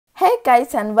Hey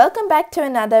guys, and welcome back to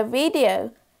another video.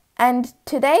 And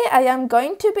today I am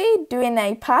going to be doing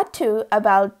a part 2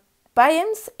 about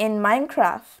biomes in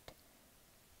Minecraft.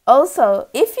 Also,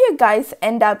 if you guys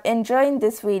end up enjoying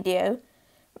this video,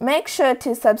 make sure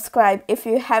to subscribe if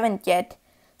you haven't yet,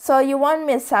 so you won't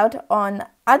miss out on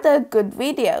other good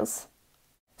videos.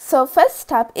 So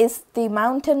first up is the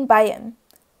mountain biome.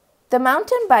 The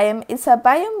mountain biome is a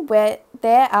biome where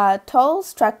there are tall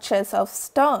structures of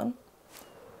stone.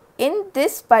 In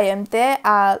this biome, there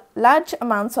are large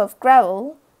amounts of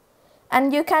gravel,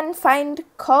 and you can find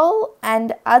coal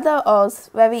and other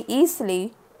ores very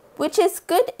easily, which is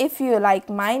good if you like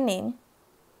mining.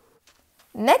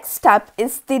 Next up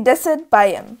is the desert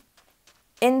biome.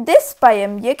 In this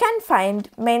biome, you can find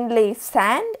mainly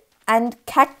sand and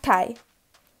cacti.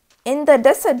 In the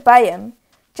desert biome,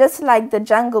 just like the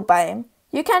jungle biome,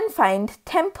 you can find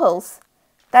temples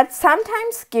that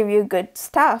sometimes give you good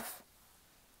stuff.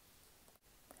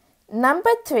 Number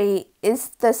 3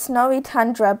 is the snowy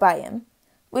tundra biome,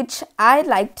 which I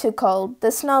like to call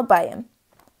the snow biome.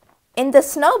 In the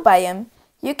snow biome,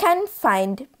 you can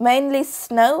find mainly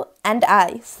snow and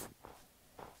ice.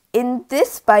 In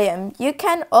this biome, you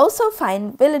can also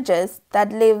find villagers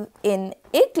that live in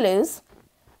igloos,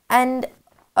 and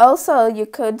also you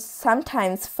could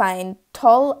sometimes find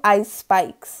tall ice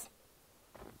spikes.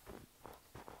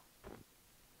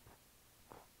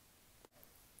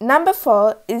 Number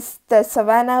 4 is the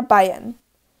savanna biome.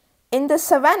 In the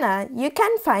savanna, you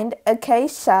can find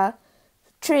acacia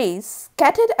trees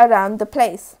scattered around the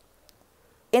place.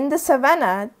 In the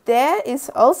savanna, there is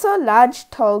also large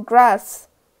tall grass,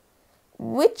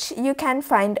 which you can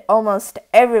find almost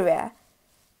everywhere.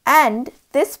 And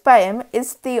this biome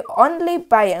is the only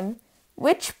biome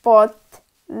which both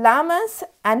llamas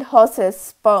and horses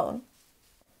spawn.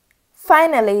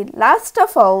 Finally, last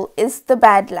of all is the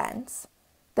Badlands.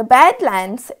 The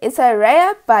Badlands is a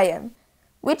rare biome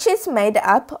which is made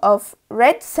up of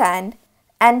red sand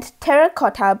and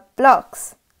terracotta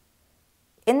blocks.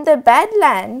 In the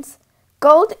Badlands,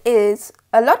 gold is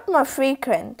a lot more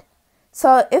frequent.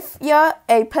 So if you're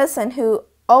a person who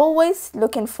always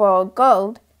looking for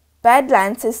gold,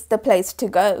 Badlands is the place to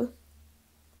go.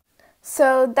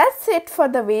 So that's it for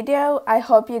the video. I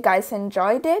hope you guys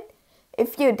enjoyed it.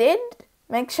 If you did,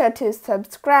 make sure to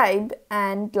subscribe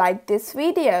and like this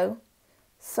video.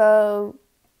 So,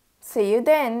 see you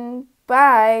then.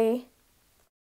 Bye.